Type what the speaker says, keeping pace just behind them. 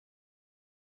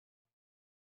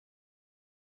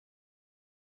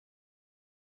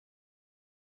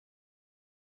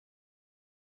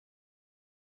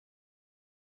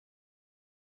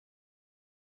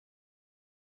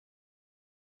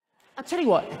I'll tell you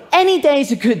what, any day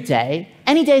is a good day.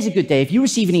 Any day is a good day if you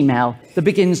receive an email that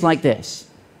begins like this.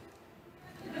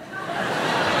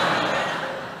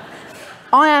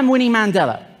 I am Winnie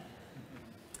Mandela,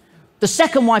 the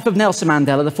second wife of Nelson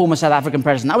Mandela, the former South African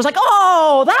president. I was like,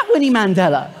 oh, that Winnie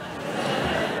Mandela.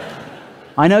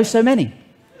 I know so many.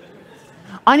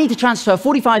 I need to transfer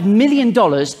 $45 million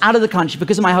out of the country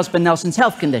because of my husband Nelson's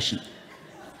health condition.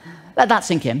 Let that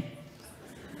sink in.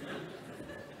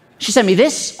 She sent me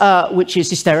this, which is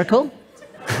hysterical.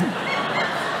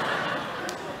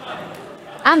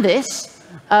 And this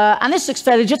looks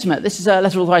fairly legitimate. This is a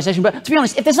letter of authorization, but to be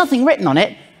honest, if there's nothing written on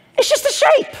it, it's just a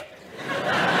shape.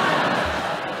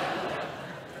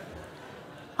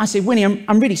 I said, Winnie,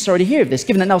 I'm really sorry to hear of this.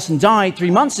 Given that Nelson died 3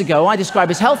 months ago, I describe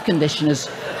his health condition as...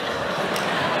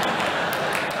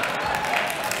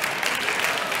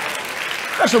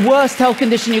 That's the worst health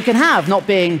condition you can have, not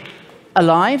being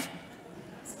alive.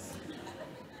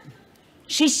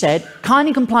 She said,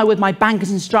 kindly comply with my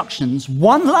banker's instructions.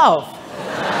 One love.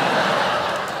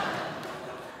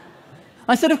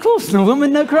 I said, of course, no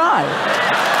woman, no cry.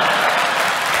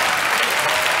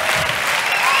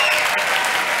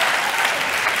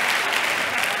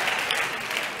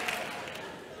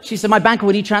 She said, my banker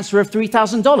will need transfer of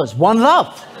 $3,000. One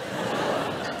love.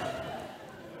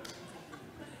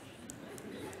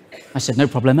 I said, no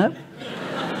problemo.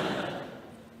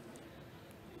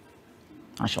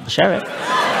 I shall share it.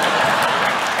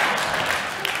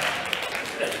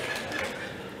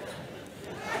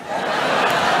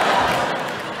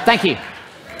 Thank you.